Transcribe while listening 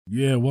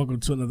Yeah,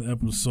 welcome to another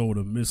episode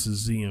of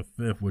Mrs. Z and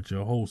Fifth with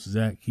your host,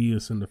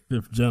 Zacchaeus and the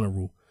Fifth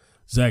General.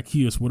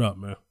 Zacchaeus, what up,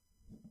 man?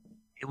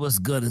 It was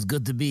good. It's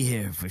good to be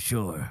here for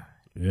sure.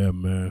 Yeah,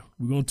 man.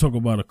 We're going to talk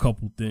about a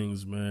couple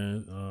things,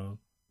 man.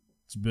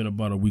 It's been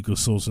about a week or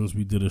so since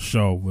we did a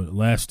show, but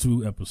last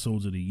two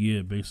episodes of the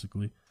year,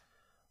 basically.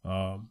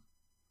 But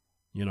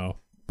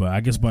I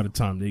guess by the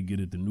time they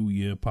get it, the new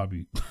year,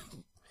 probably,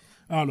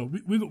 I don't know.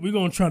 We're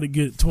going to try to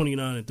get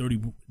 29 and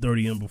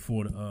 30 in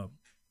before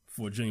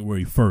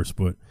January 1st.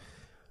 But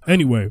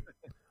anyway,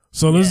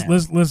 so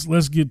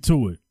let's get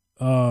to it.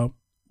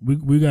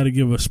 We got to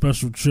give a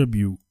special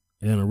tribute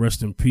and a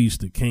rest in peace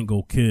to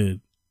Kango Kid.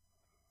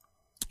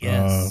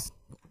 Yes.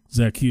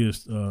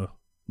 Zacchaeus,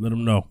 let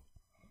him know.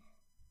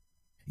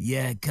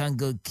 Yeah,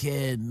 Kango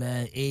Kid,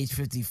 man, age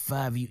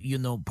 55. You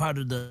know, part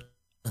of the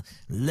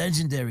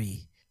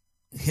legendary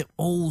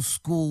old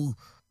school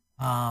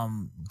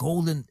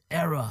golden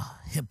era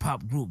hip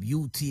hop group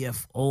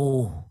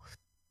UTFO.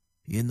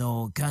 You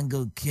know,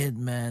 Kango Kid,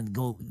 man,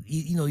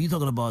 you're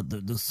talking about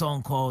the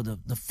song called,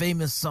 the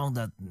famous song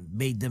that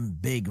made them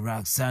big,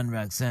 Roxanne.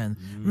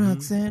 Mm-hmm.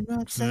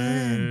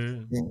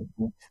 Roxanne.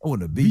 I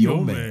want to be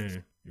your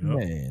man. Yep.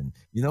 Man,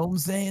 you know what I'm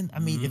saying? I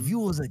mean, if you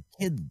was a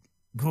kid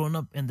growing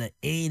up in the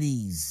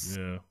 80s,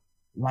 Yeah.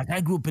 like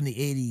I grew up in the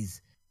 80s,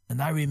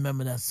 and I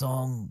remember that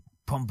song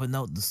pumping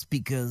out the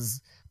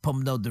speakers,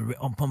 pumping on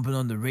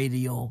the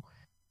radio,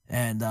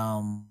 and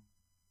I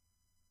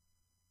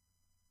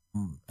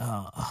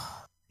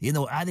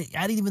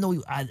didn't even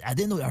know I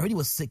didn't know. I heard he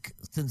was sick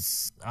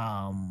since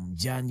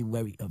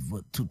January of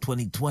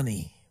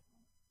 2020,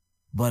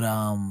 but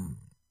I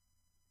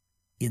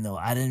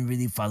didn't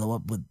really follow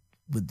up with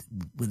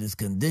his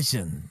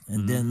condition,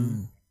 and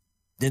then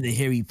to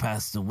hear he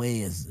passed away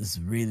is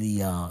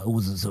really it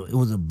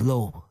was a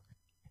blow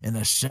and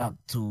a shock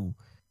to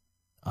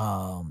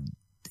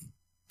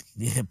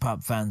the hip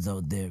hop fans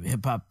out there,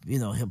 hip hop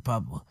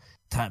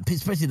time,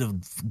 especially the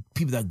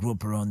people that grew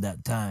up around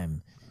that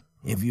time.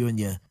 If you're in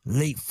your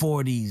late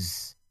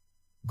 40s,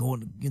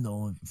 going,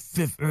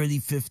 early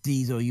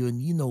 50s, or you're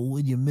in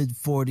your mid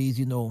 40s,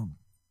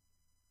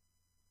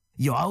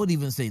 I would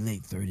even say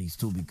late 30s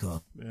too,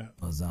 because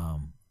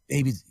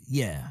babies,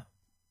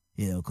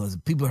 because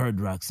people heard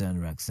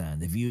Roxanne.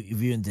 If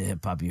you're into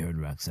hip hop, you heard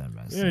Roxanne.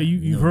 Yeah,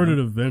 you heard it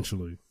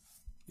eventually.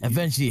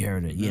 Eventually you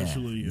heard it.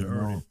 Eventually you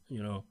heard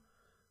it.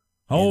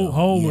 How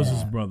old was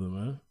his brother,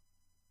 man?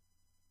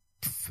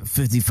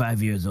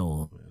 55 years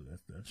old. Man,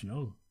 that's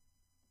young.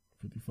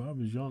 55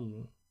 is young,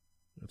 man.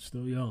 That's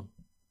still young.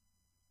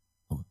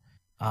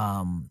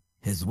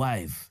 His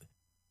wife,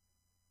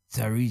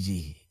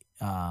 Tariji,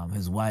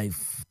 his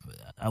wife,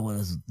 I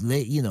was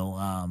late,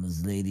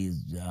 his lady,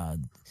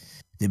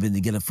 they've been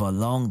together for a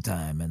long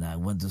time, and I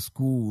went to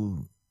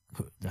school,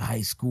 the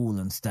high school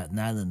in Staten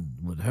Island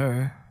with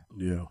her.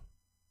 Yeah.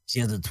 She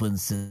has a twin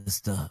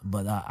sister,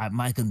 but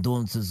my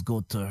condolences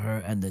go to her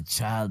and the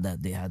child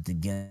that they had to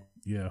get.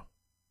 Yeah.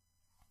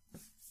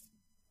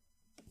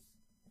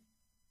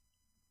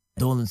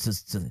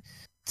 Condolences to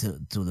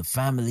the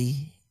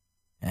family,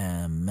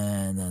 and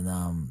man,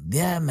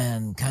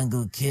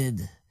 Kango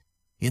Kid.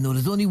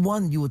 There's only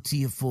one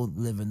UTFO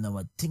living now.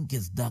 I think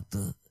it's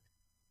Dr.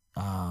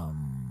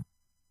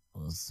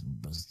 There's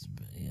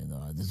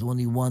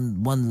only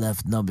one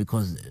left now,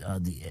 because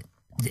the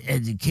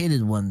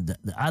educated one,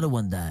 the other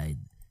one died.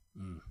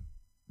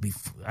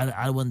 Before, the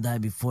other one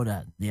died before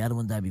that.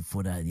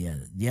 Yeah,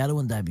 the other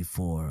one died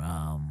before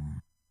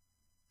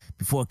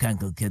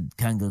Kango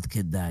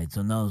Kid died.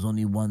 So now there's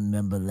only one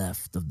member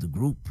left of the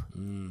group.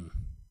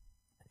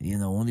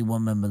 Only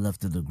one member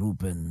left of the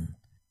group, and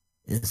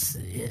it's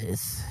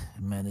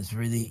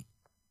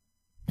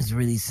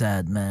really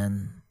sad,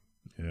 man.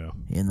 Yeah.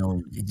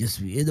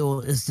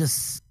 It's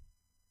just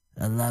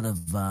a lot of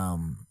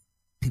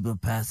people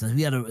passing.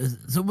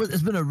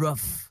 It's been a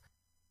rough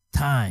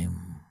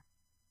time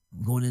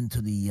going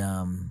into the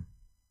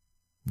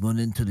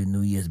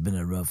new year. Has been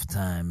a rough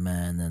time,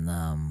 man, and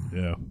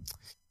yeah.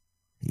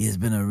 It's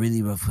been a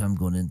really rough time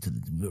going into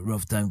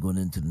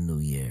the new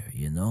year,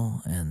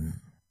 and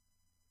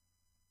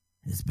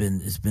it's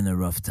been a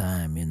rough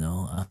time,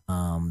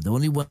 The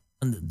only one,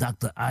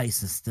 Dr.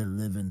 Ice, is still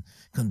living.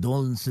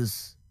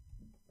 Condolences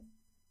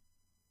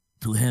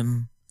to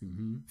him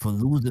for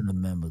losing a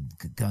member,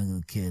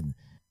 Kango Kid,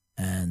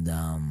 and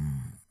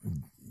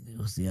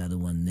what's the other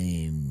one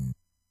named?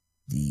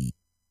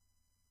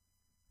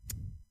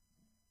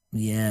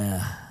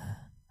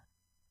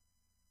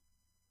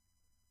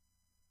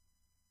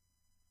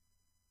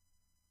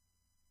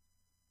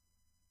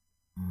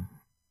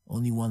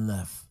 Only one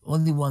left.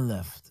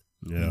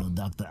 Yeah.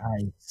 Dr.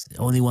 Ice.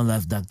 Only one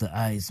left, Dr.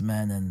 Ice,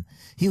 man, and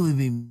he will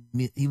be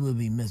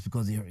missed,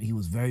 because he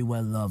was very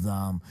well loved.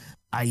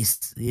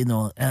 Ice,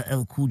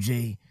 LL Cool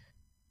J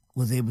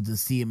was able to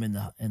see him in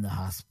the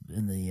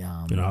hospital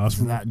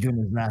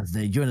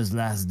during his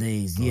last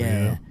days. Oh,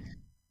 yeah.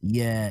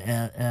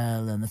 Yeah,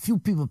 LL, and a few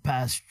people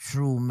pass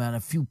through, man. A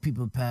few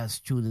people pass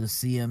through to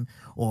see him,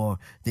 or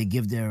they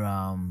give their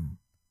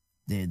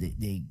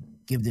they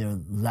give their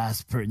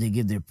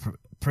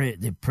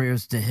their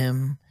prayers to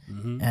him,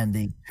 Mm-hmm. and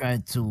they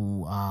tried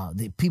to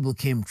the people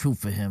came true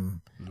for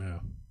him. Yeah.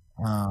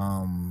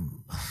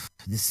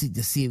 To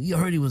see you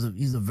heard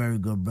he's a very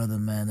good brother,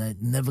 man. I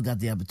never got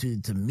the opportunity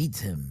to meet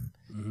him,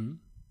 Mm-hmm.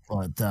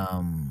 but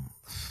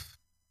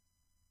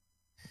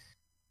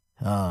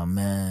oh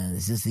man,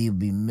 it's just he'll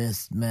be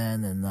missed,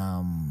 man. And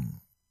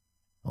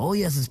oh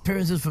yes, his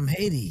parents is from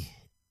Haiti.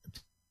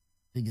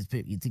 You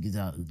think he's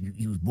out.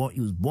 He was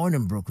born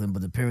in Brooklyn,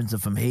 but the parents are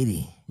from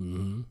Haiti.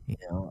 Mm-hmm. You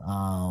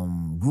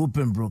know, grew up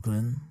in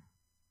Brooklyn,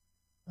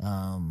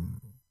 and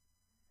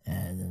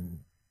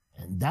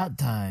that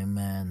time,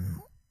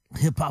 man,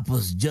 hip hop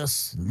was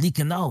just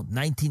leaking out.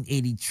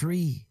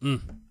 1983,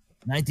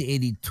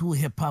 1982,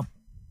 hip hop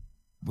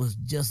was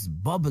just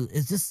bubbling.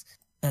 It's just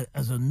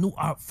as a new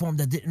art form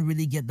that didn't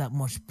really get that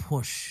much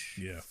push.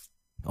 Yeah.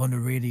 On the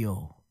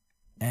radio,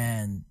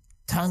 and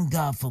thank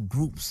God for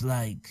groups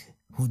like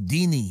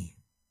Houdini,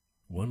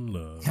 One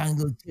Love.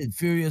 Tangled Kid,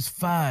 Furious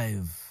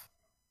 5,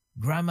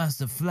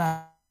 Grandmaster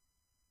Flash,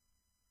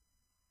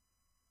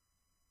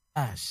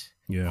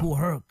 Yeah. Kool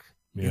Herc.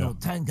 Yeah. You know,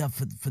 thank God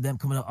for them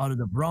coming out of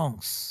the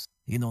Bronx.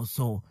 You know,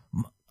 so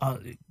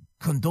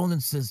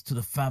condolences to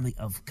the family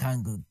of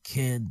Tangled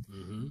Kid,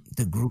 Mm-hmm.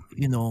 the group.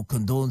 You know,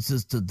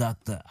 condolences to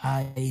Dr.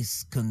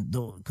 Ice,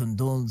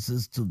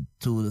 condolences to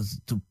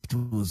his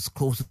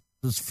closest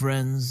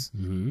friends,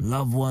 Mm-hmm.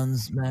 loved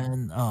ones,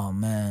 man. Oh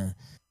man,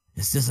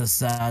 it's just a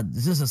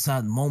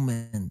sad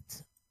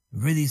moment,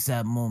 really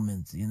sad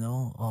moment, you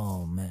know.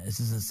 Oh man, it's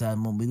just a sad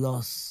moment. We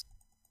lost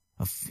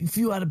a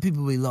few other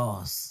people. We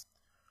lost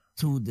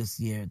two this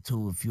year,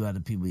 a few other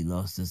people we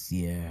lost this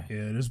year.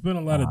 Yeah, there's been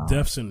a lot of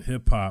deaths in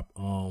hip hop.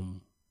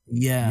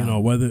 Yeah, You know,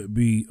 whether it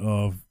be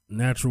of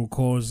natural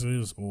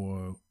causes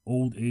or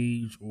old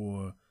age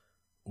or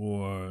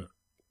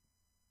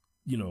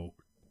you know,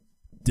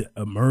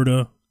 a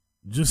murder.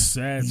 Just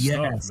sad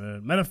Yes. stuff,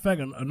 man. Matter of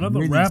fact, another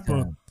Really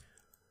rapper. sad.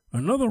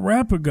 Another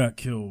rapper got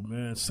killed,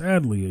 man.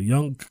 Sadly, a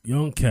young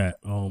cat.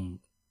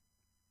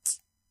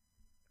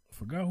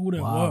 Forgot who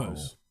that Wow.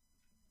 was.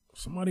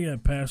 Somebody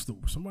had passed.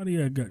 Somebody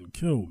had gotten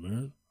killed,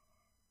 man.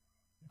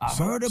 I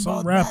heard about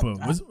some rapper.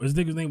 that. His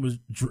nigga's name was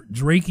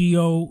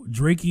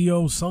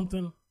Drakeo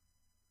something.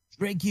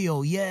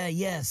 Drakeo, yeah,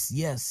 yes.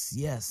 Yeah.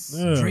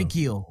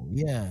 Drakeo,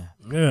 yeah.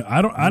 Yeah,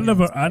 I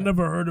Yes.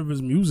 never heard of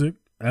his music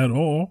at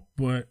all,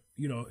 but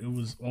you know, it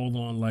was all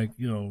on like,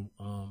 you know,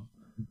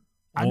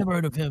 I never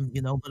heard of him,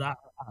 you know, but I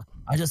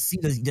just see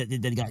that he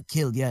got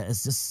killed. Yeah,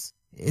 it's just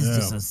right you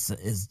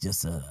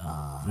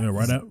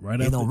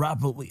after know,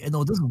 rapper. You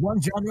know, this is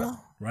one genre.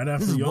 right This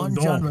after is Young one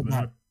Dolph, genre man.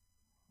 that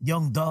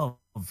Young Dolph.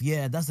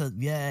 Yeah,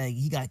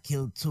 he got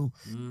killed too.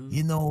 Mhm.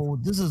 You know,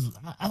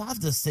 I have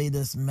to say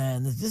this,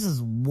 man. This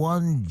is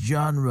one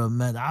genre,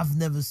 man. I've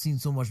never seen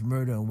so much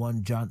murder in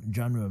one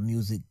genre of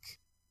music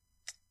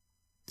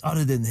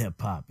other than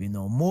hip hop, you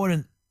know, more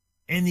than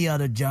any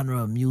other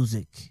genre of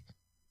music.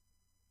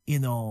 You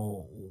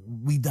know,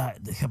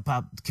 the hip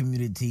hop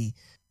community,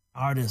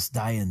 artists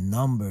die in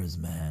numbers,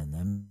 man.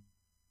 I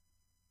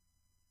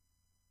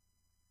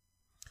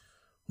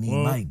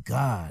mean, my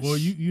gosh. Well,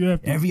 you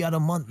have to, every other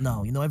month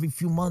now, you know, every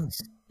few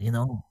months, you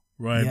know.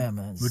 right? Yeah,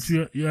 man. But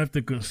you have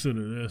to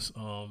consider this.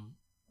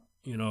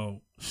 You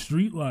know,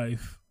 street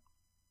life,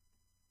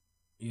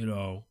 you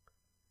know,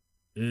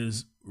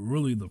 is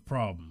really the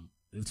problem.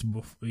 It's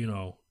you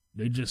know,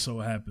 they just so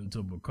happen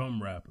to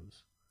become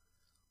rappers,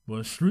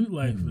 but street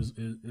life is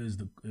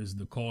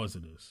the cause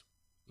of this.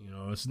 You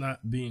know, it's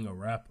not being a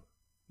rapper.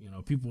 You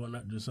know, people are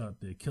not just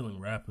out there killing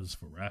rappers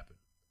for rapping.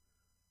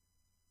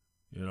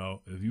 You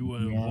know, if you were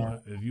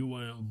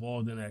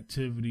involved in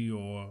activity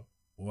or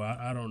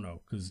I don't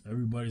know, because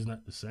everybody's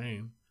not the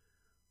same.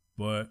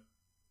 But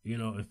you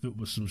know, if it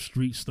was some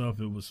street stuff,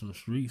 it was some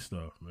street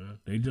stuff, man.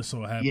 They just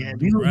so happen Yeah, to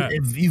do rap.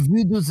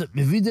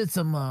 if we did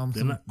some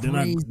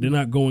They're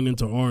not going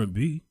into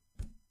R&B.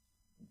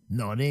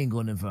 No, they ain't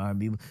going in for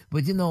R&B.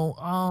 But you know,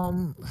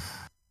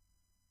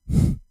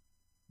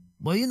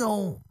 well, you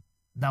know,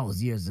 that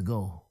was years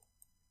ago.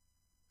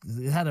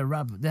 They had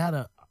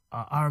a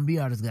R&B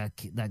artist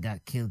that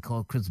got killed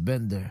called Chris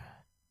Bender.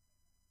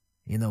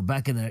 You know,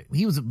 back in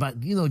he was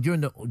about, you know,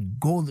 during the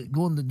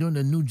during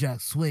the New Jack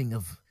swing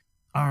of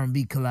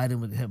R&B colliding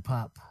with hip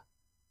hop.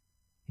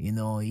 You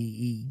know,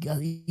 he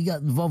got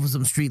involved with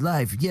some street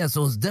life. Yeah,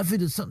 so it's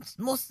definitely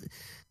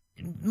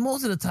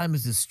most of the time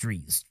it's the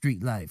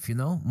street life. You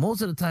know,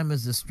 most of the time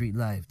it's the street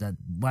life that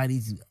why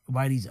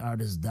these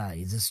artists die.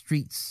 It's the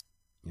streets.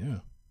 Yeah,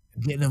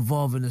 getting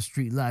involved in the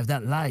street life,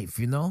 that life.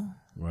 You know.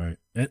 Right.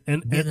 And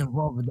getting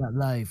involved with that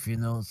life, you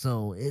know.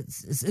 So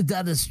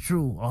that is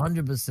true,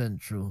 100%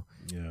 true.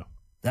 Yeah,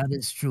 that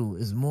is true.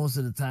 It's most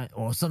of the time,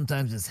 or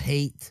sometimes it's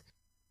hate,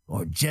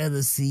 or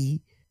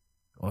jealousy,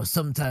 or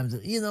sometimes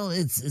you know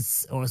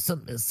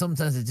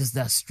sometimes it's just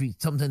that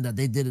street, something that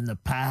they did in the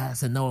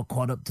past and now it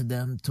caught up to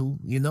them too.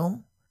 You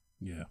know.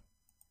 Yeah.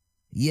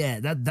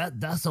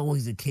 That's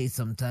always the case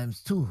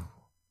sometimes too.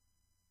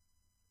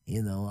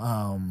 You know.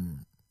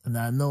 And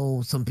I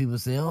know some people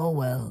say, "Oh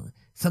well,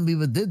 some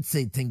people did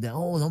think that,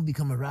 oh, don't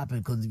become a rapper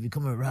because if you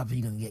become a rapper,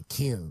 you're gonna get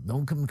killed.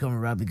 Don't become a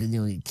rapper because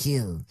you're gonna get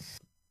killed.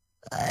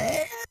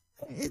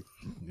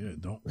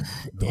 Don't.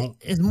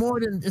 It's more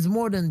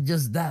than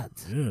just that.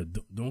 Yeah,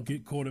 don't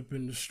get caught up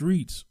in the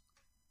streets.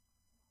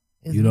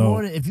 It's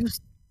more than it's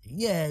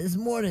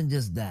more than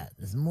just that.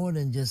 It's more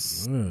than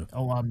just I'm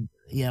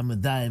gonna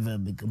die if I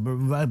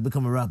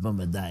become a rapper. I'm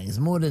gonna die. It's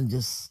more than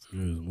just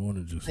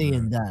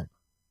saying that.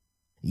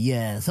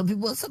 Yeah, some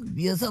people don't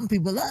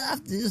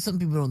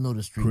know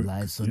the street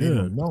life, so they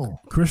don't know.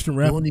 Christian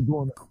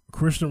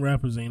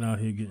rappers ain't out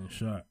here getting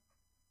shot.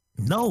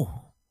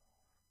 No.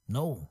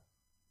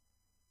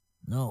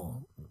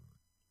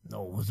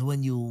 It's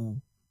when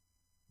you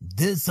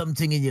did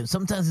something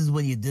sometimes it's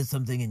when you did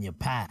something in your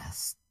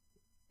past.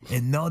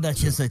 And now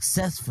that you're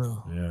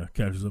successful. Yeah,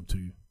 catches up to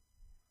you.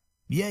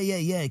 Yeah.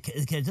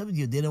 It catches up with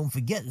you. They don't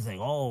forget. It's like,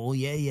 oh,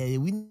 yeah.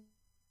 We know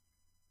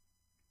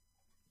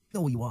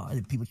who you are.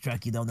 And people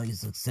track you down, know you're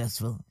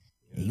successful.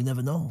 Yeah. And you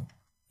never know.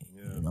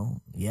 Yeah. You know?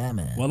 Yeah,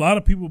 man. Well, a lot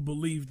of people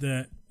believe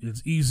that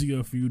it's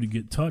easier for you to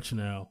get touched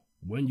now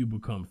when you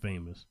become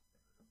famous.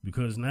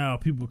 Because now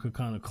people could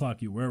kind of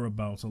clock your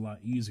whereabouts a lot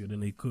easier than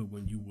they could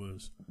when you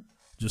was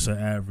just an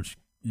average,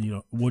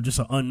 just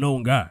an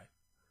unknown guy.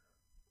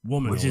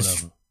 Woman or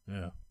whatever.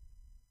 Yeah.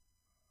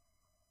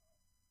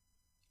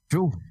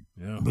 True.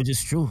 Yeah. Which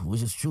is true.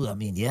 I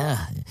mean,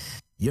 yeah.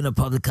 You're in the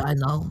public eye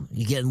now.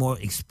 You're getting more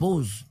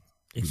exposure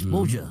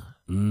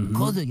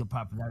because of your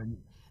popularity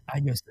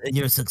and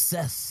your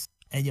success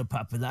and your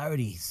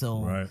popularity.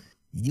 So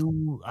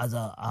you as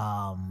a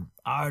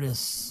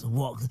artist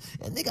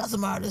and they got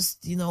some artists,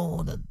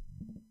 that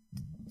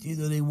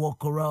they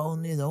walk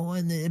around,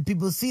 and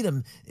people see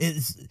them.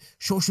 It's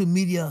social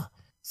media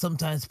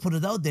sometimes put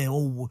it out there,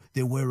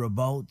 their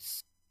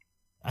whereabouts,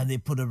 and they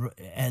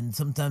and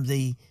sometimes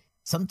we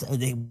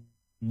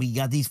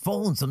got these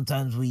phones.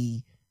 Sometimes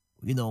we,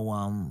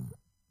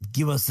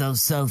 give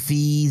ourselves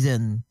selfies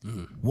and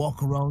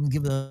walk around,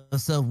 give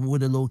ourselves where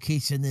the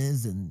location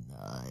is, and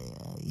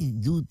you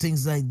do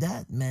things like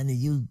that, man.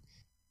 And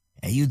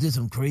you did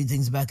some crazy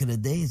things back in the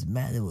days,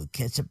 man. It will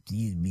catch up to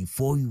you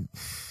before you.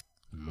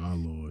 My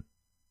Lord.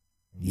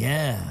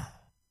 Yeah.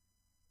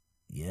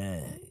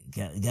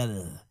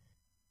 Gotta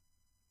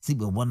see,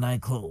 but one eye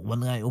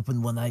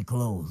open, one eye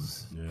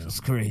closed. Yeah, it's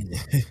crazy.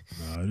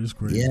 Nah, it is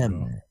crazy. Yeah, though.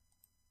 man.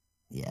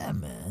 Yeah,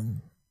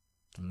 man.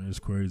 It is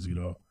crazy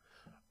though.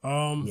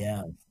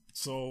 Yeah.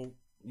 So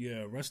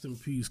yeah, rest in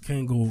peace,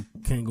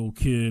 Kango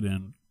Kid,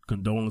 and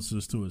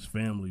condolences to his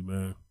family,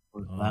 man.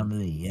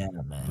 Family, yeah,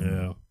 man.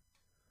 Yeah.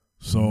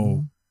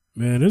 So,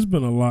 man, there's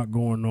been a lot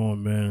going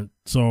on, man.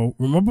 So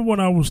remember when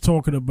I was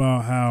talking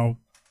about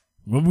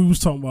when we was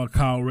talking about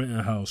Kyle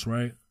Rittenhouse,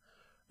 right?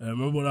 And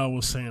remember what I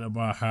was saying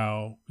about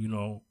how,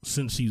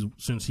 since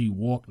he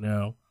walked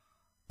now,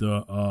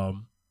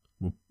 the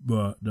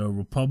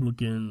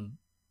Republican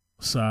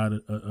side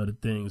of the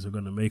things are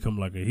going to make him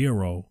like a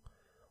hero.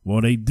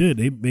 Well, they did.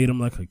 They made him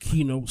like a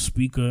keynote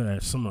speaker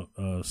at some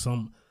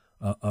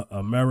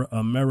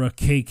America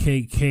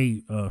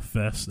KKK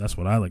fest. That's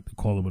what I like to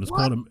call it, but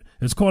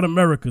it's called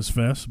America's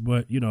Fest.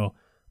 But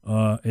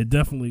it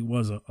definitely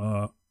was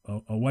a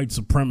white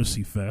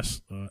supremacy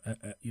fest.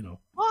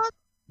 What?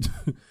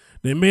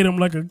 They made him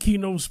like a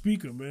keynote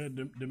speaker,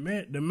 man.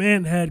 The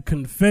man had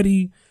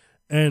confetti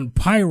and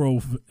pyro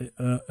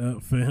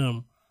for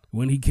him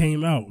when he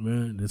came out,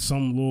 man. There's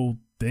some little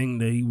thing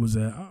that he was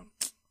at. I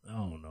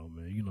don't know,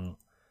 man.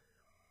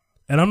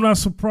 And I'm not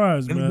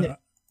surprised, man.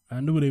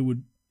 I knew they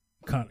would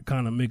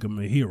kind of make him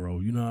a hero.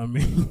 You know what I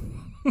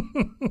mean?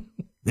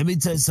 Let me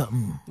tell you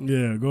something.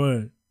 Yeah, go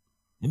ahead.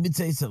 Let me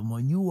tell you something.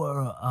 When you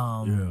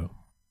were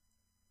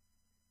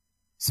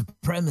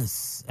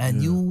supremacist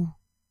and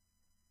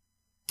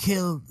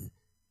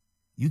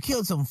he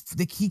killed some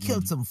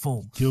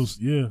folks.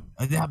 And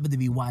they happened to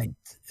be white.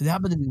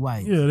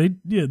 Yeah,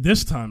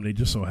 this time they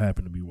just so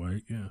happened to be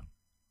white. Yeah.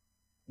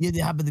 Yeah, they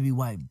happen to be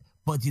white.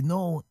 But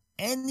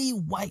any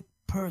white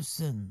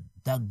person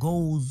that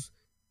goes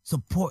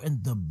supporting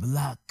the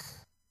black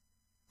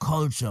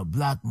culture,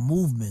 black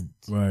movement,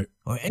 right,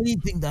 or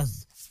anything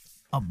that's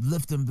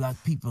uplifting black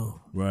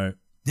people, right,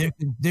 they're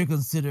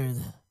considered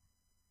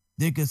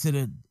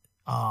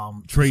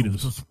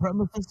traitors,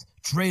 supremacists,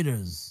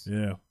 traitors.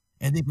 Yeah,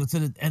 and they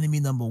considered enemy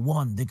number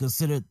one. They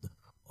considered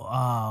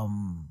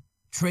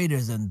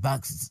traitors and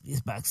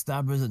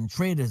backstabbers and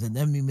traitors and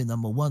enemy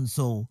number one.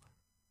 So,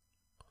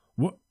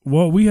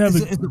 well, we have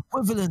it's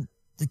equivalent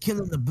to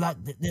killing the black.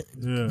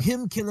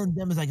 Him killing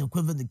them is like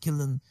equivalent to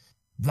killing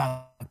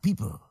black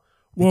people.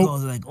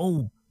 Because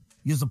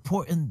you're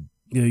supporting.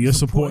 Yeah, you're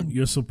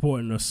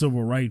supporting a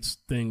civil rights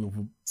thing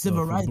for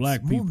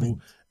black people,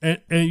 and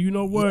you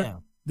know what? Yeah.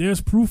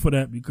 There's proof of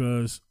that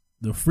because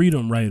the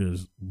Freedom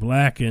Riders,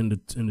 black and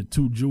the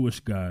two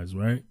Jewish guys,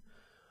 right?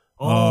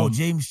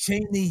 James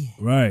Chaney,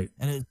 right?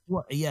 And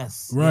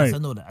yes, right. Yes, I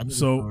know that.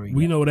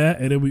 We know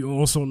that, and then we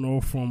also know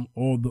from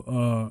all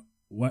the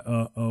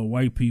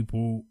white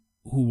people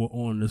who were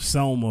on the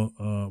Selma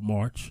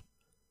march.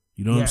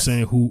 You know what I'm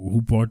saying?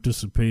 Who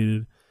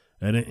participated,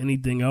 and then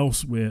anything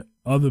else where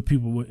other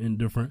people were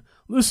indifferent.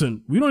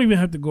 Listen, we don't even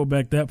have to go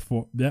back that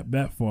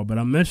far, but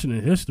I'm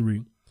mentioning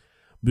history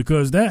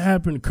because that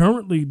happened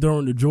currently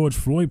during the George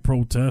Floyd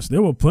protests.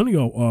 There were plenty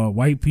of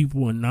white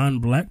people and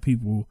non-black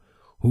people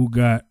who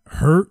got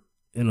hurt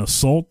and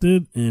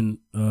assaulted and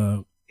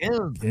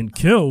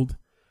killed.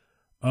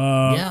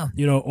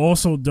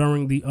 Also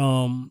during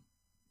the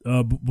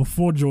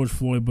before George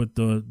Floyd, but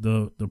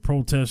the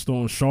protest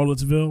on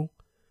Charlottesville.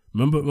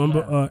 Remember,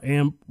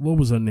 what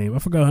was her name? I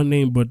forgot her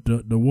name, but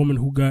the woman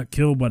who got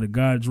killed by the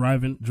guy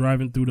driving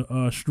through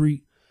the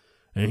street,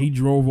 and he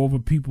drove over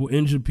people,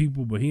 injured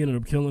people, but he ended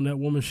up killing that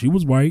woman. She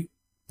was white.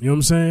 You know what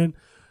I'm saying?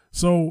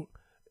 So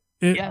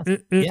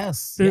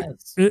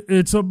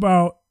it's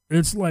about,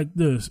 it's like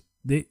this.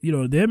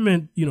 They're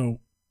meant, the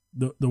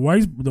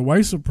white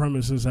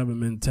supremacists have a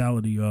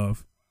mentality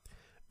of,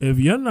 if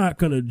you're not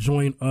going to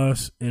join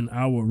us in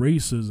our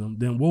racism,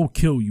 then we'll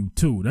kill you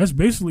too. That's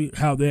basically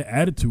how their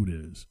attitude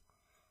is.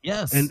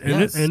 Yes. And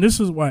this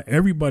is why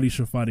everybody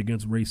should fight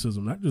against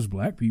racism, not just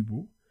black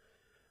people.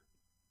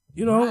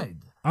 Right.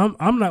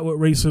 I'm not with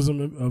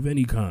racism of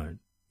any kind.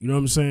 You know what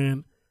I'm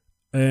saying?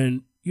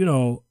 And,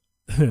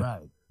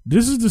 right.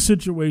 This is the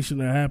situation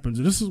that happens.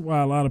 And this is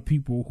why a lot of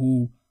people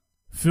who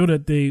feel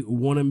that they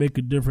want to make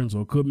a difference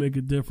or could make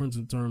a difference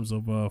in terms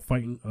of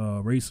fighting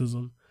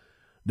racism,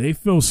 they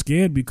feel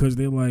scared because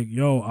they're like,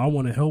 yo, I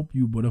want to help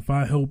you, but if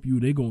I help you,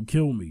 they going to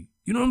kill me.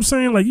 You know what I'm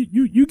saying? Like,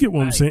 you get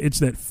what I'm saying? It's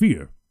that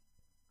fear.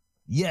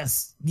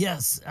 Yes.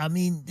 I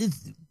mean,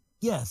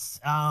 yes.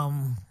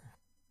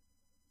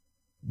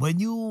 When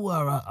you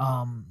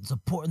are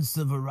supporting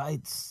civil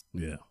rights,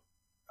 you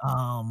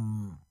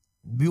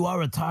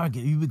are a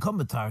target. You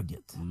become a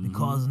target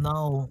because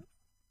now,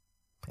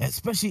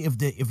 especially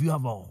if you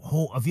have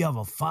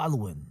a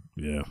following,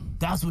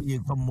 that's when you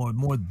become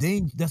more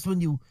dangerous. That's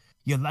when your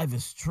life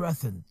is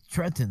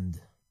threatened.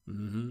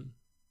 And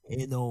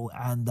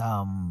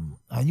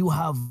you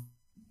have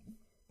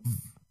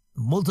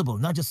multiple,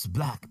 not just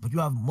black, but you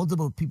have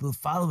multiple people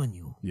following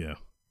you,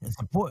 and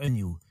supporting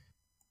you.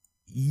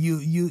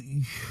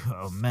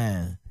 Oh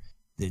man,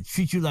 they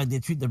treat you like they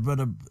treat their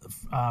brother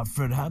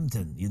Fred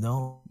Hampton,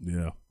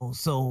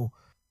 So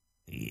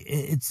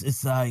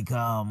it's like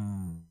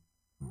and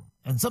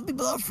some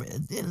people are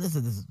afraid.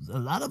 Listen, a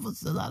lot of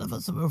us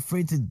are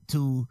afraid to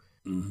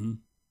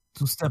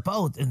step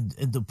out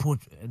and to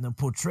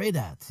portray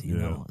that. You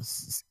know,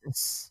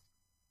 it's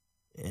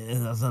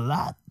there's a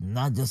lot,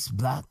 not just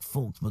black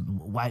folks, but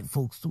white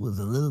folks too. There's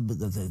a little bit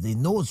that they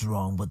know it's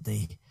wrong, but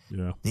they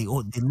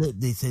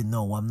say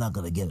no, I'm not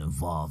gonna get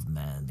involved,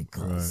 man,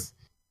 because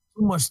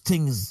too much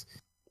things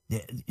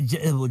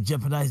it will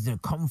jeopardize their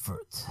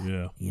comfort.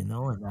 And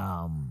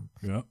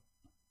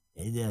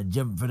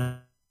jeopardize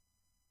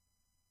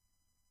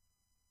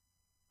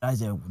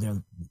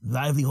their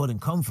livelihood and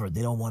comfort.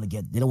 They don't want to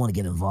get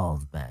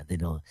involved, man. They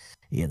don't,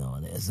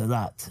 there's a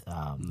lot.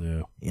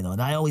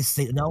 And I always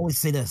say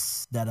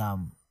this,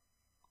 that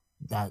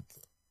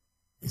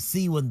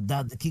see, when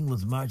Dr. King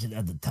was marching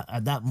at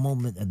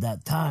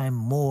that time,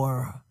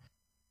 more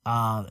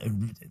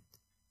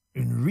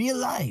in real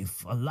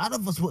life, a lot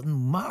of us wouldn't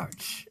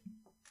march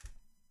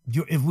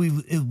if we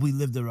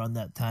lived around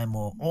that time,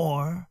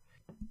 or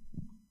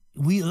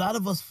a lot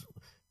of us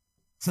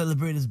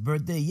celebrate his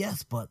birthday,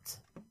 yes, but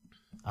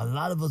a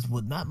lot of us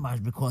would not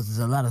march because there's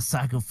a lot of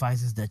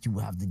sacrifices that you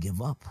would have to give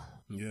up.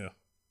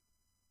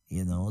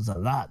 It's a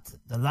lot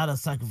of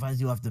sacrifices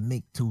you have to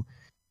make to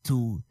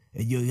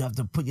you have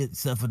to put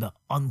yourself in an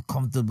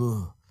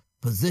uncomfortable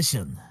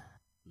position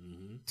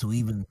to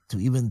even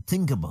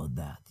think about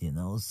that.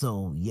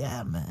 So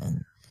yeah,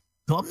 man.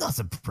 So I'm not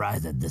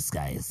surprised that this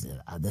guy is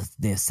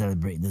they're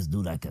celebrating this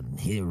dude like a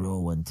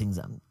hero and things.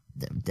 I'm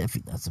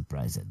definitely not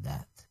surprised at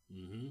that.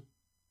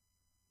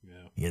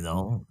 We're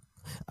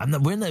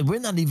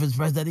not even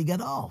surprised that he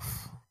got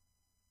off.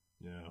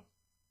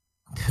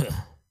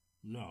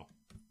 No,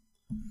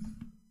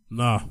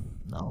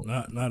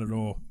 not at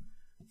all.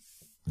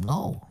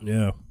 No.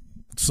 Yeah.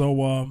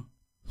 So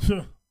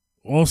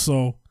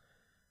also,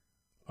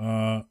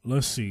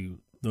 let's see,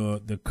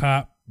 the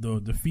cop,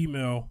 the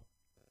female.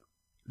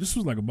 This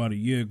was like about a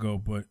year ago,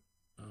 but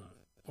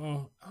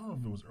I don't know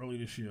if it was early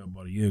this year,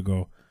 about a year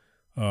ago.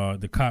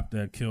 The cop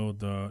that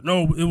killed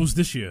no, it was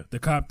this year. The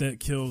cop that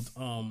killed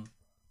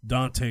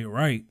Dante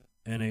Wright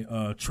in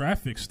a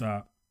traffic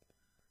stop.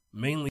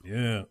 Mainly,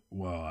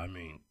 well, I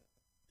mean,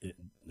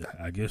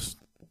 I guess,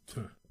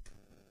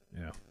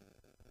 yeah.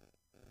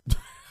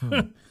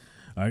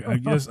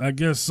 I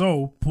guess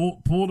so.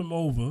 Pulled him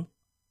over.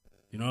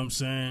 You know what I'm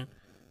saying?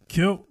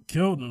 Killed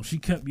him. She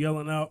kept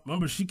yelling out.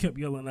 Remember, she kept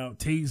yelling out,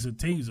 "Taser,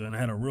 taser," and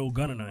had a real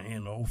gun in her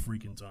hand the whole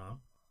freaking time.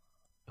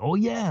 Oh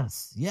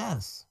yes.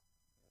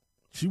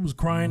 She was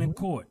crying in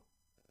court.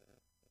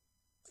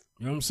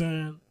 You know what I'm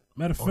saying?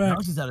 Matter of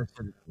fact,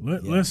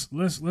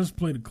 let's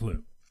play the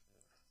clip.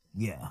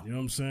 Yeah. You know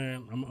what I'm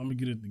saying? I'm gonna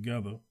get it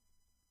together.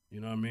 You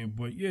know what I mean?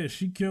 But yeah,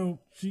 she killed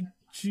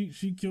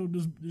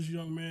this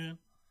young man.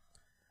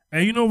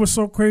 And you know what's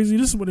so crazy?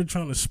 This is what they're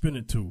trying to spin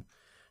it to.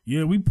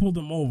 Yeah, we pulled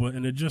him over,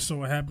 and it just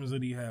so happens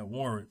that he had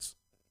warrants.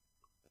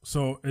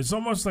 So it's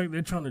almost like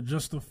they're trying to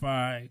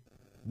justify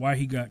why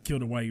he got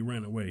killed or why he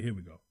ran away. Here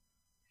we go.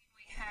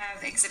 We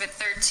have Exhibit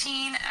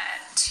 13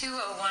 at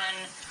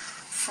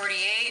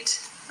 2:01:48.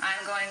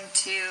 I'm going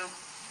to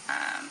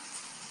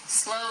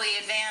slowly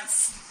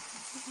advance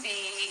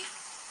the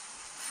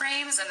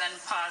frames and then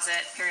pause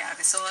it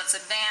periodically. So let's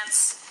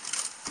advance.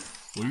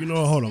 Well, you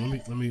know, hold on.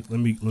 Let me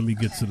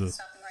get to the.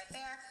 Stopping right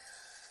there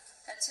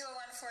at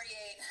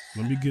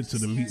 2:01:48. Let me get to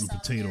the meat and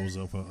Stop potatoes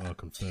here of her to your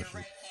confession.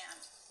 right hand.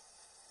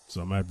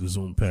 So I'm gonna have to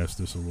zoom past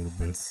this a little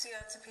bit. See,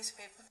 that's a piece of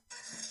paper.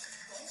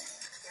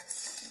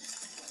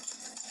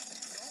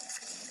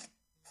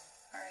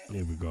 All right.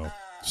 There we go.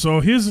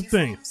 So here's the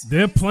thing.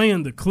 They're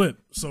playing the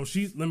clip. So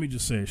let me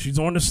just say it. She's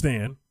on the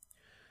stand.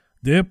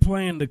 They're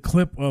playing the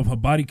clip of her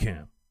body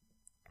cam.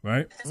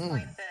 Right? At this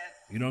point,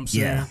 You know what I'm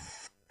saying? Yeah.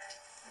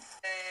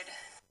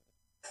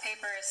 the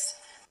paper is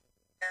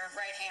your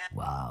right hand.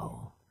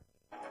 Wow.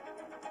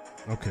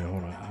 Okay,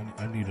 hold on.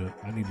 I need to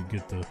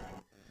get the. Well,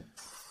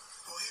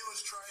 he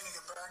was trying to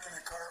get back in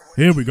the car.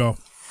 Here we go.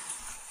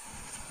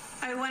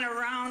 I went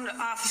around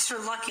Officer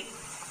Lucky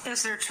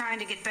as they're trying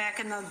to get back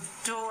in the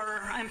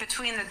door. I'm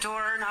between the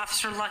door and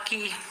Officer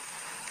Lucky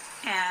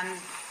and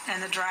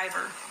the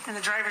driver. And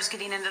the driver's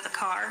getting into the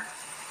car.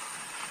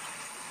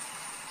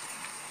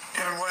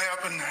 And what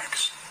happened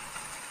next?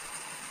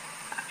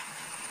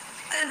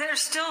 They're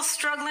still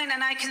struggling,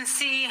 and I can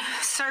see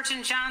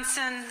Sergeant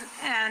Johnson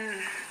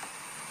and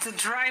the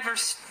driver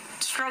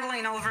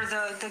struggling over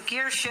the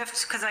gear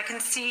shift because I can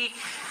see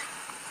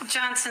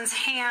Johnson's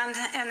hand,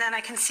 and then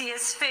I can see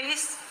his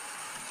face.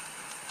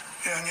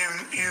 And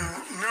you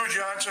knew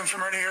Johnson for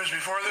many years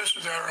before this,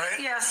 is that right?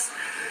 Yes.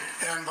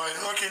 And by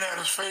looking at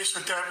his face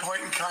at that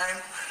point in time,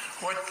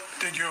 what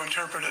did you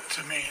interpret it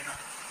to mean?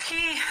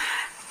 He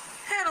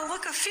had a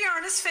look of fear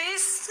on his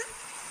face.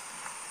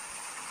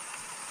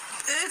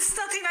 It's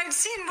nothing I'd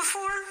seen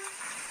before.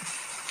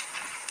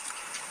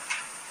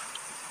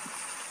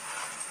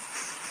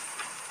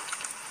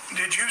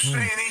 Did you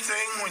say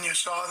anything when you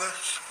saw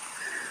this?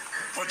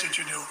 What did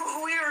you do?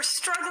 We were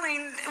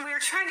struggling. We were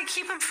trying to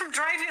keep him from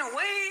driving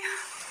away.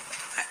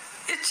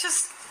 It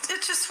just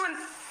went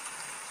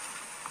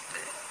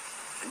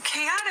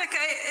chaotic.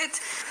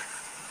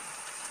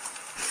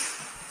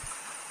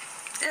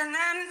 And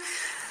then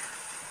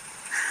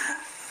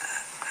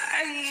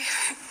I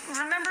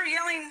remember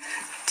yelling,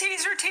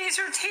 "Taser,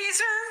 taser,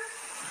 taser,"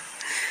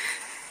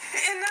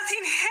 and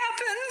nothing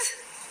happened.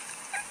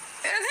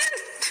 And then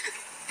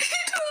he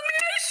told me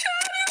I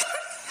shot him.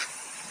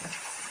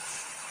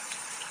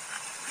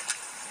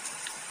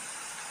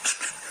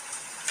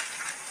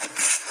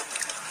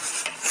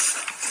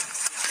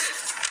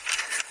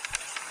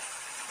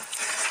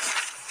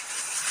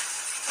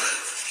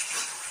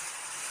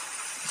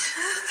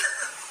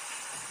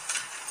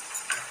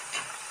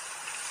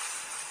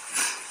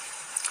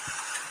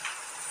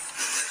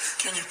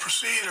 Can you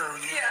proceed or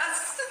you...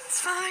 Yes,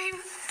 it's fine.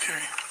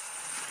 Okay.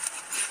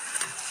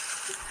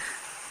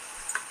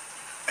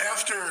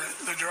 After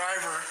the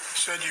driver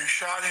said you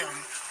shot him,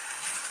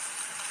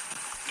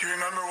 do you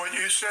remember what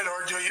you said?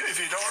 Or do you, if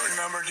you don't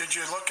remember, did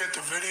you look at the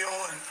video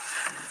and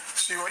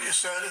see what you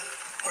said?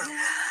 Or do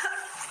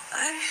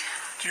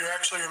you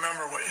actually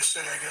remember what you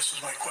said, I guess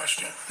is my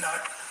question,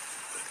 not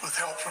with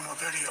help from a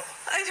video.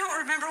 I don't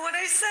remember what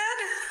I said.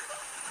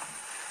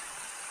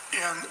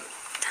 And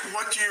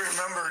what do you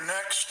remember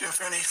next, if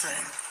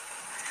anything?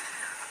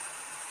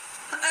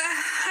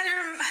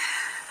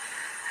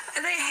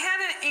 They had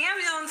an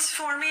ambulance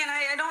for me, and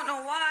I don't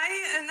know why.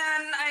 And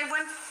then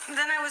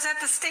I was at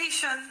the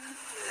station.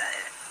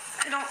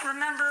 I don't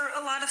remember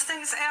a lot of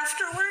things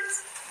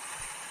afterwards.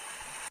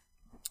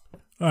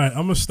 All right,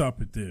 I'm gonna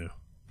stop it there.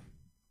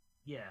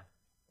 Yeah.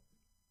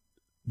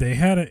 They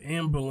had an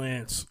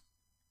ambulance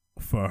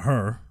for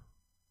her,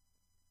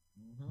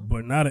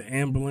 but not an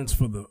ambulance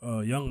for the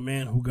young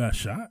man who got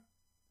shot.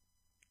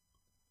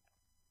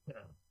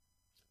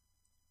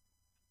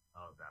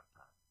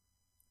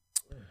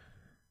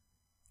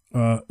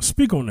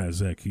 Speak on that,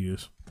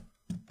 Zacchaeus.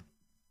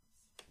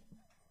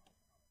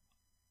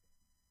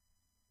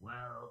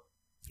 Well,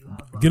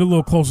 Get a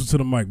little closer to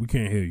the mic. We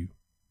can't hear you.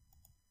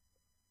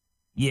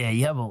 yeah,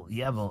 you have a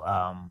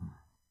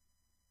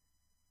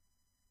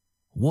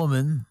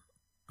woman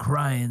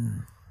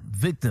crying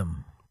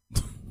victim.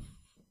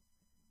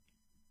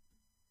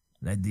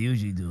 Like they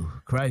usually do.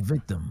 Cry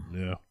victim.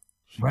 Yeah.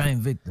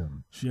 Crying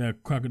victim. She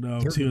had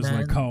crocodile Killed the tears like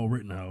man. Kyle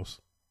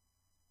Rittenhouse.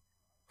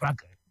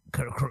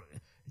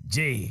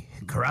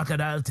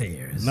 Crocodile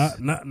tears. Not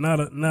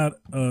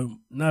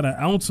an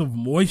ounce of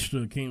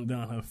moisture came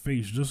down her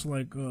face, just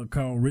like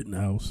Kyle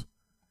Rittenhouse.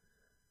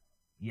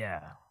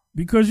 Yeah.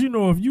 Because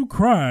if you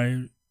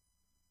cry,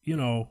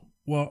 well,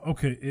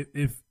 okay,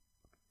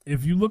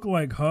 if you look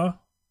like her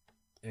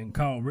and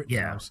Kyle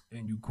Rittenhouse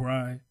and you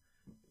cry,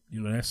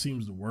 that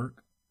seems to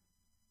work.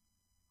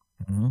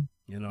 Mm-hmm.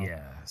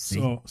 Yeah.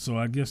 See? So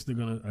I guess they're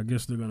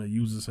gonna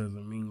use this as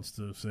a means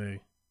to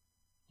say,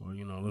 well,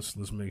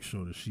 let's make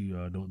sure that she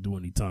don't do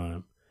any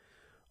time.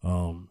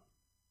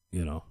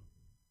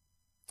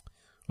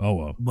 Oh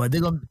well. But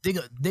they're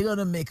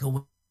gonna make a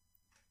way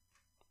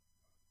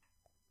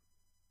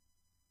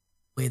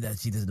that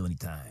she doesn't do any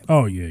time.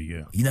 Oh yeah,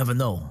 yeah. You never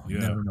know. You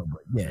Yeah. never know.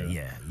 But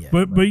yeah.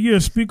 But yeah,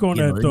 speak on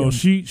you that know, though.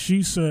 they-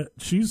 She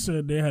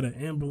said they had an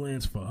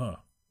ambulance for her.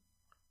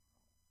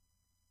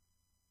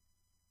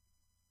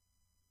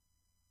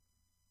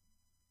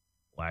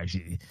 Why is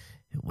she?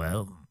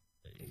 Well,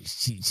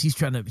 she's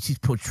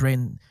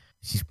portraying.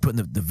 She's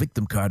putting the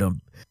victim card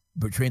on,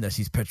 portraying that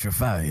she's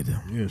petrified.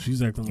 Yeah,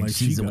 she's acting like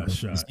she the got one-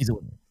 shot. she's the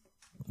one-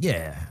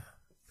 yeah.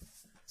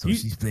 So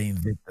she's playing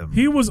victim.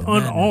 He was The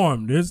man-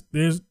 unarmed.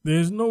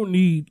 There's no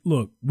need.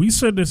 Look, we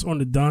said this on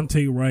the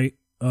Dante Wright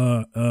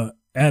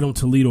Adam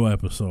Toledo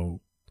episode.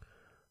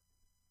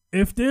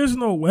 If there's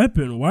no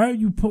weapon, why are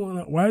you pulling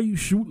up? Why are you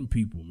shooting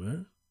people,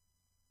 man?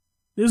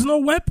 There's no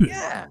weapon.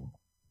 Yeah.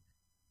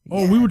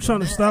 Oh, Yeah, we were the trying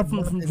to man stop had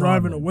him from nothing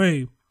driving on him.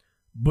 away,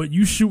 but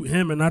you shoot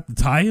him and not the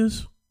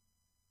tires?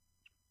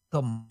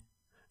 Come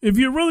If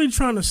you're really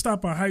trying to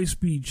stop a high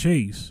speed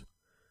chase,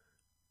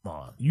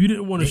 on. you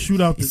didn't want to shoot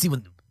out You the. see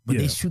when Yeah.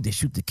 they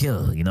shoot to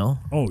kill. You know.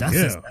 Oh That's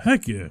yeah, just-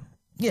 heck yeah.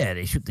 yeah,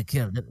 they shoot to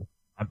kill.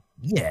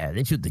 Yeah,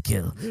 they shoot to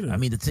kill. Yeah. I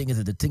mean, the thing is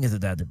that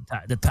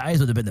the tires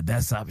would have been the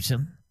best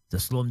option to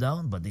slow them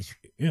down, but they shoot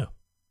Yeah,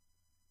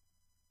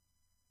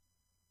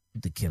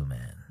 to kill,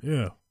 man.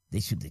 yeah. They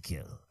shoot to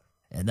kill,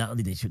 and not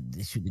only they shoot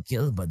to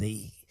kill, but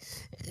they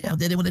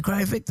didn't want to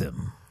cry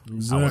victim.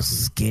 Exactly. I was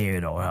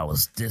scared, or I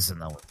was this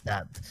and I was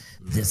that,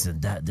 this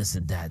and that,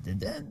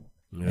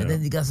 Yeah. and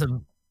then you got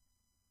some.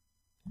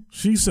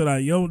 She said I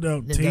yelled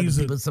out Then you got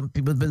taser. some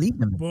people believe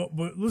them. But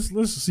let's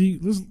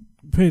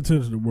pay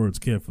attention to the words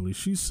carefully.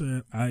 She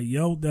said I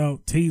yelled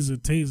out taser,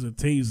 taser,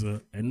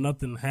 taser, and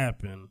nothing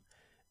happened.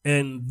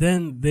 And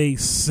then they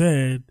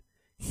said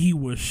he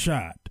was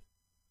shot.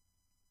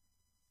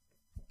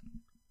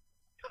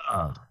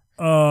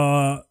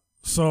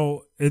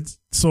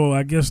 So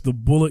I guess the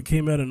bullet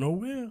came out of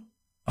nowhere.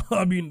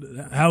 I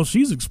mean, how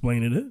she's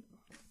explaining it.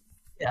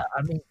 Yeah,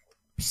 I mean,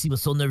 she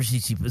was so nervous.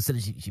 She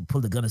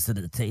pulled the gun instead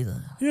of the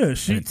taser. Yeah,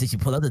 She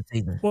pulled out the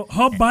taser. Well,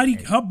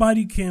 her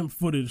body cam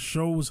footage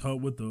shows her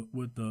with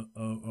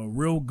a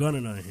real gun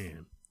in her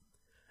hand,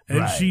 and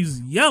Right.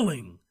 she's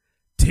yelling,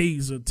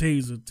 "Taser,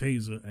 taser,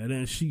 taser!" and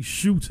then she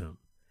shoots him.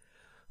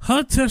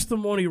 Her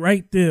testimony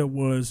right there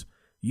was,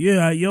 "Yeah,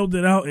 I yelled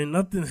it out and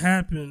nothing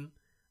happened,"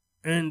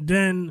 and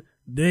then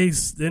they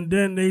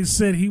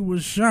said he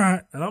was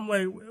shot, and I'm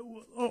like,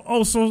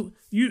 "Oh, so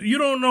you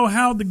don't know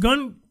how the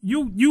gun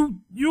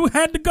you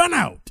had the gun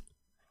out."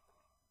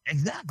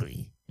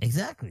 Exactly.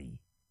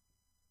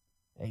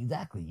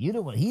 You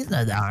know what? He's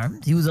not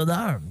armed. He was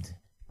unarmed.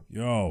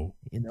 Yo,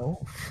 You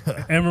know.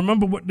 and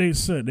remember what they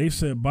said. They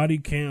said body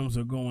cams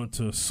are going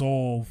to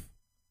solve,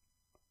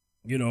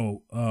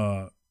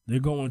 they're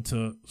going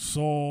to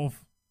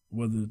solve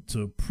whether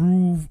to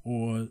prove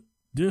or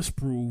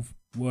disprove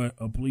what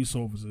a police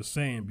officer is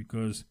saying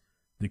because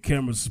the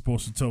camera's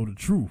supposed to tell the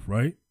truth,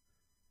 right?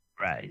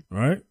 Right.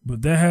 Right?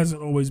 But that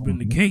hasn't always been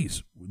the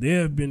case.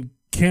 There have been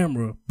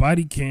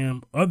body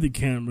cam, other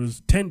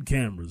cameras, 10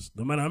 cameras,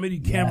 no matter how many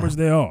cameras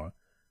there are.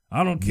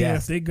 I don't care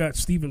if they got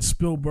Steven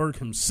Spielberg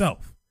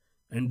himself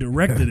and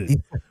directed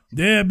it.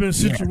 There have been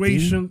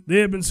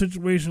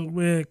situations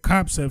where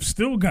cops have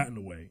still gotten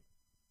away.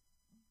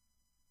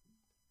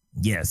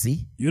 Yeah.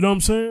 See. You know what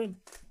I'm saying?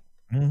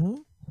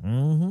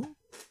 Mm-hmm.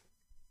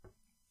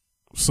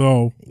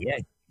 So Yeah.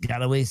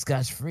 Got away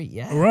scotch free.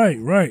 Yeah.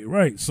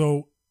 right.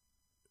 So,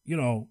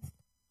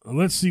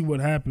 let's see what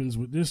happens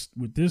with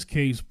this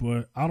case,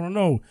 but I don't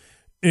know.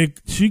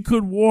 She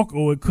could walk,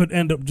 or it could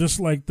end up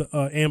just like the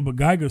Amber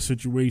Geiger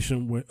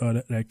situation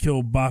that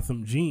killed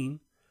Botham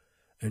Jean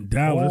in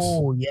Dallas.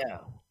 Oh yeah.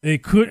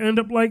 It could end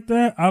up like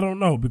that. I don't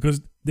know,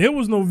 because there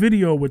was no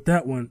video with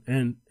that one,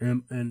 and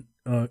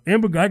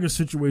Amber Geiger's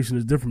situation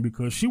is different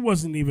because she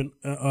wasn't even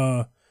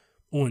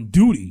on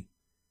duty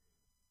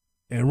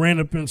and ran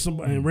up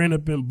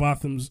in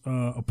Botham's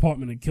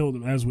apartment and killed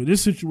him. As with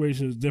this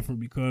situation is different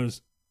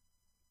because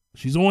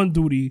she's on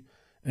duty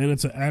and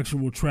it's an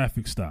actual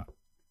traffic stop.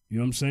 You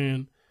know what I'm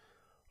saying?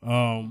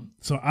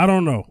 So I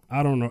don't know.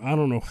 I don't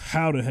know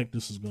how the heck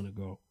this is gonna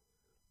go.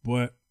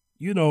 But,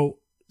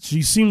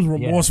 she seems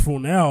remorseful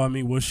now. I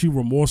mean, was she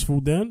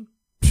remorseful then?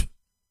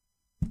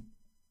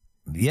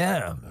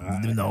 Yeah.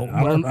 No.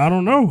 I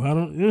don't know.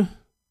 Yeah.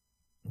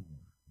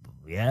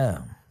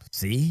 Yeah.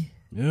 See.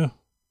 Yeah.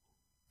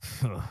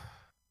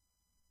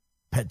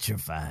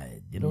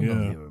 Petrified. You don't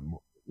know if you're.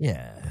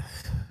 Yeah.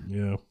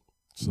 Yeah.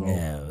 So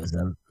Yeah. It was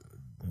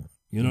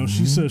a,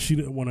 she said she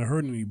didn't want to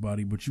hurt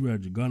anybody, but you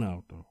had your gun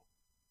out though.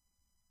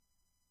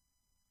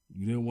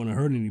 You didn't want to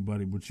hurt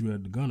anybody, but you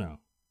had the gun out.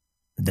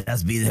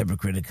 That's being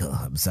hypocritical.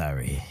 I'm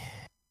sorry.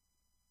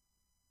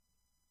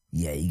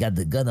 Yeah, you got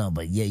the gun on,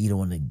 but you don't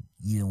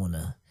want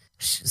to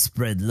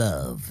spread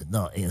love.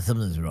 No,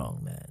 something's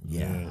wrong, man.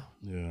 Yeah.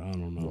 Yeah. I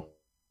don't know.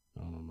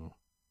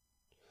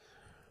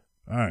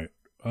 All right.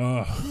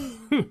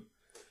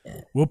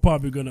 We're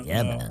probably gonna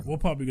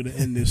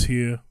end this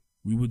here.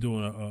 We were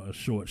doing a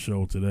short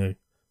show today,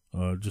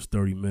 just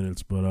 30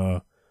 minutes,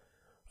 but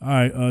All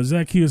right,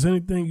 Zacchaeus,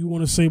 anything you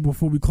want to say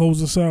before we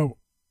close this out?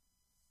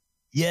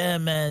 Yeah,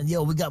 man.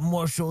 Yo, we got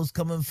more shows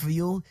coming for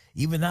you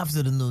even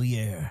after the new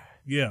year.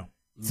 Yeah.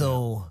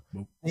 So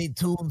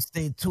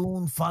stay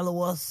tuned.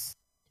 Follow us.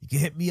 You can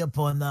hit me up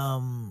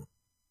on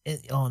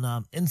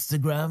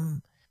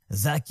Instagram,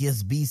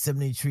 Zacchaeus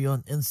B73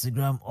 on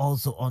Instagram,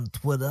 also on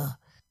Twitter,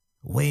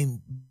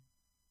 Wayne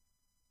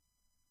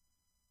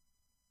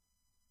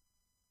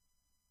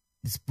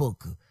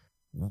Facebook,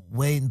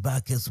 Wayne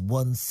Bacchus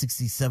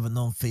 167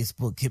 on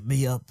Facebook. Hit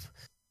me up.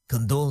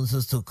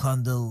 Condolences to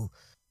Kangol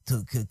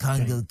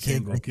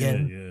Kid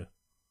again. Yeah.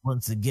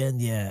 Once again,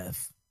 yeah.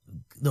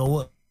 No,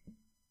 what?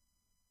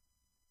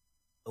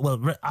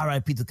 Well,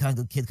 R.I.P. to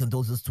Kangol Kid.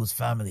 Condolences to his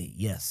family.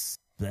 Yes,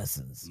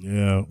 blessings.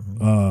 Yeah.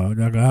 Y'all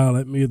can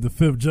holler at me at the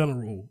Fifth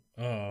General.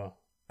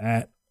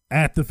 At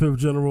the Fifth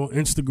General,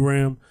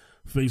 Instagram,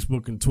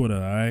 Facebook, and Twitter.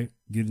 All right,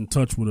 get in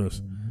touch with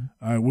us.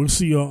 All right, we'll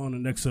see y'all on the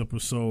next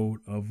episode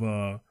of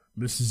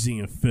Mrs. Z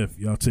and Fifth.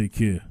 Y'all take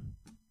care.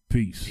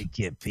 Peace. Take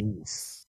care. Peace.